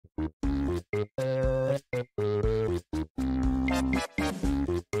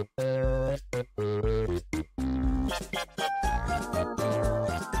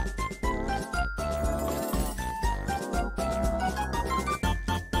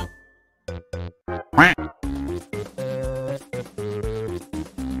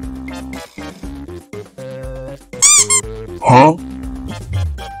Huh?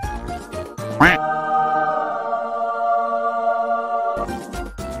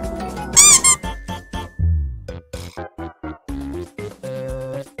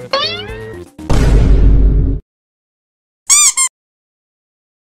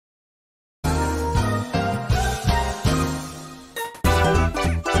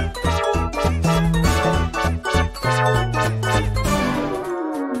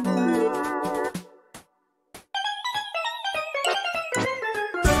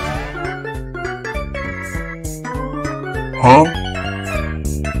 Huh?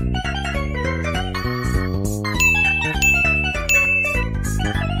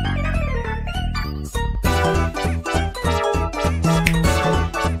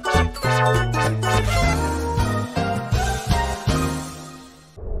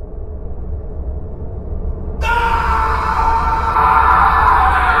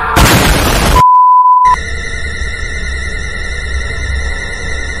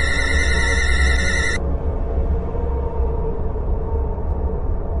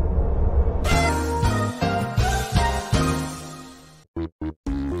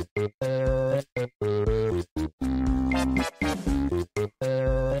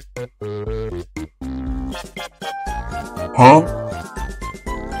 Huh?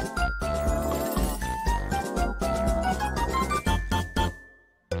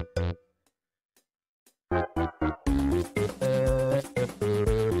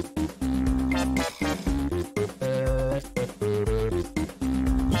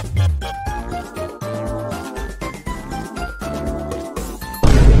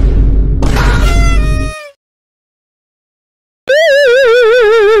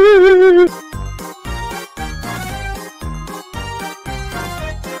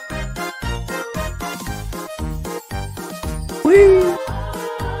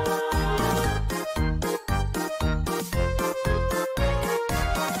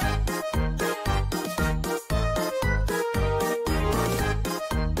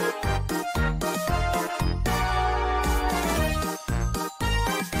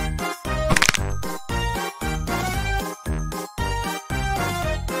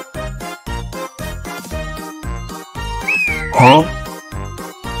 Huh?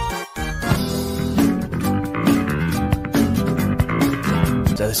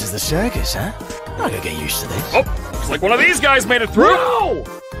 So this is the circus, huh? I'm not gonna get used to this. Oh, looks like one of these guys made it through. No!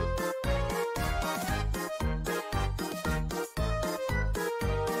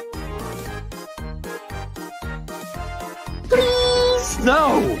 Please!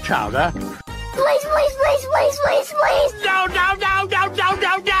 No, Chowder! Please, please, please, please, please, please! No, no, no, no, no,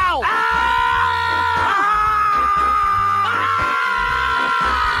 no, no!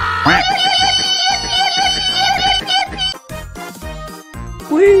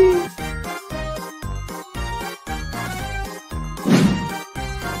 Whee!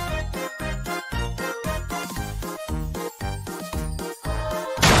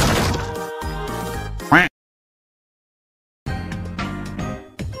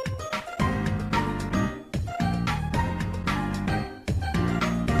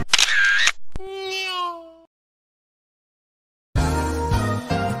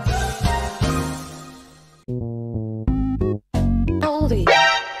 How old are you?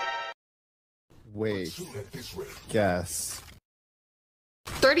 Wait. Guess.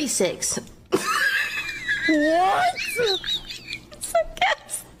 36. What? It's a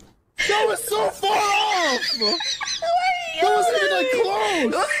guess. That was so far off! That wasn't even like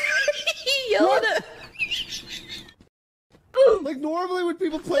close! Yoda. Like normally when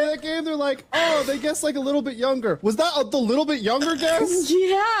people play that game, they're like, oh, they guess like a little bit younger. Was that the little bit younger guess?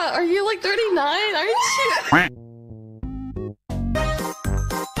 Yeah, are you like 39? Aren't you?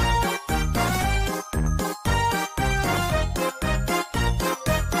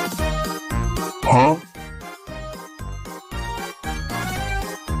 Huh?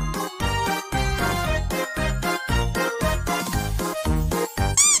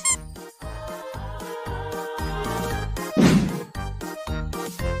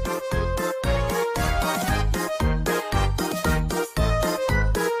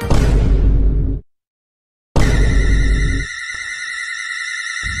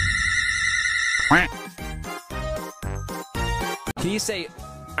 Can you say,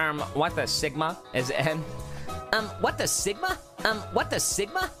 what the Sigma is N? What the Sigma? What the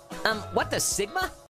Sigma? What the Sigma?